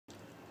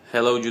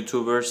Hello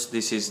YouTubers,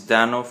 this is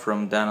Dano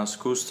from Dano's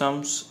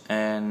Customs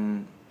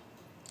and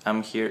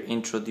I'm here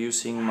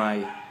introducing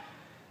my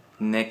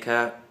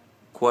NECA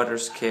quarter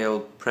scale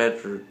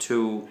Predator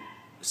 2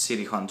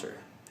 City Hunter.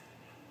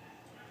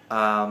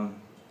 I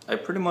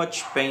pretty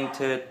much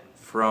painted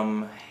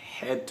from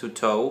head to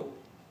toe.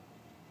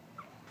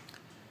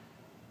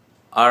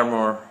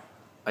 Armor,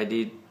 I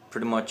did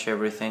pretty much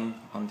everything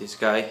on this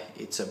guy.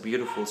 It's a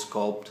beautiful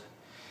sculpt.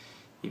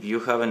 If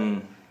you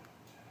haven't,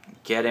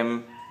 get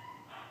him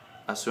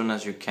as soon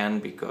as you can,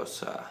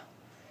 because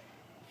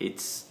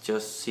it's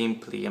just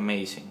simply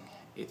amazing.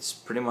 It's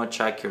pretty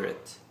much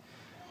accurate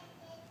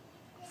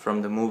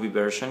from the movie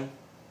version.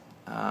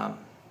 I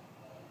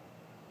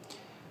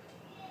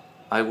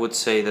would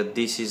say that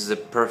this is the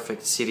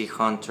perfect City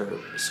Hunter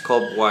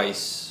sculpt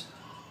wise.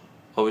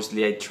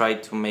 Obviously I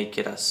tried to make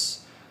it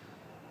as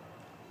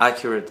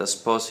accurate as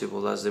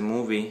possible as the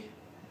movie.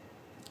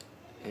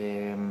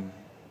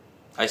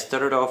 I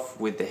started off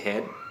with the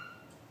head,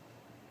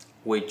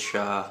 which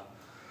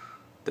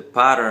the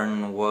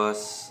pattern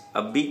was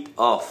a bit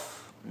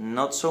off,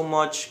 not so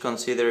much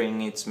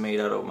considering it's made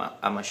out of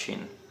a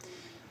machine.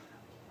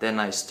 Then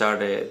I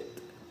started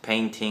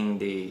painting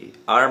the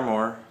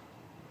armor,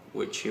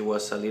 which it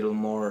was a little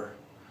more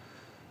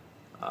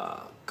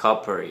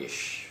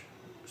copperish,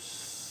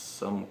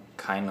 some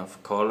kind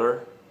of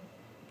color.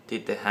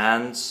 Did the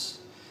hands,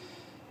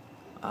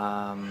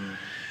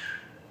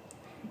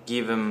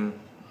 gave him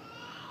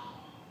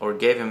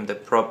the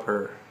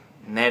proper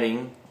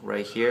netting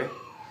right here.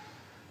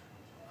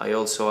 I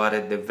also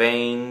added the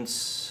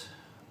veins,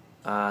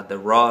 the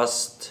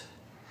rust,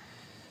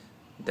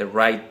 the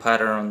right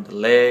pattern on the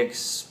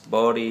legs,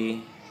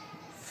 body,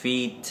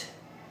 feet.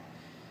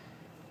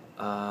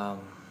 Right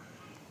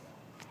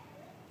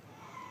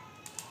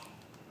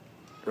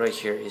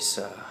here is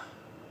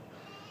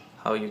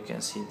how you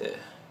can see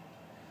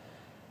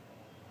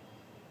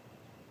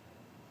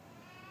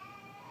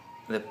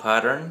the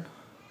pattern.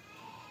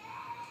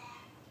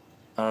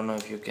 I don't know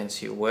if you can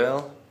see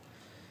well.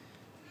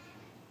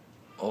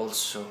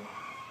 Also,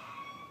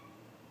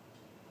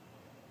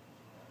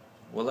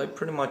 well, I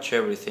pretty much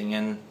everything.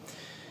 And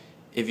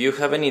if you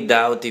have any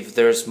doubt if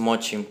there's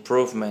much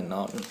improvement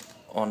on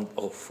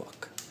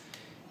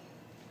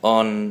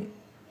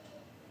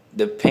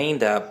the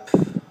paint app,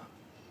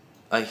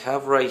 I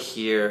have right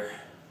here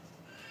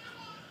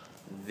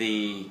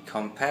the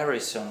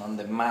comparison on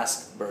the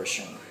masked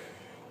version,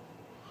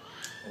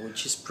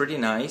 which is pretty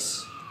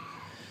nice.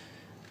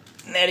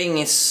 Netting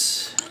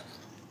is,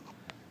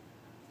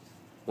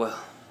 well,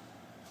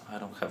 I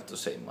don't have to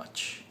say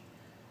much.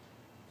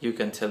 You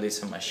can tell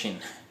it's a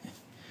machine.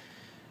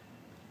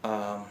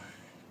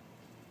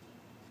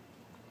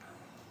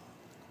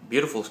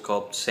 Beautiful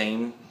sculpt,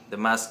 same. The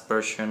masked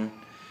version,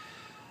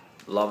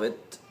 love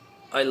it.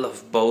 I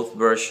love both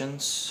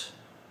versions.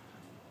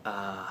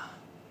 And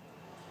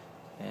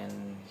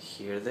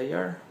here they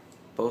are,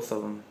 both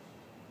of them.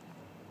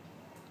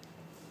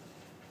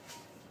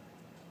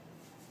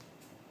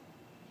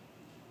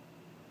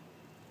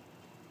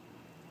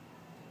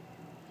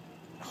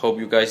 Hope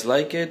you guys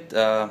like it.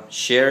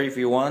 Share if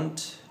you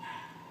want,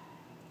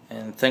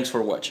 and thanks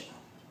for watching.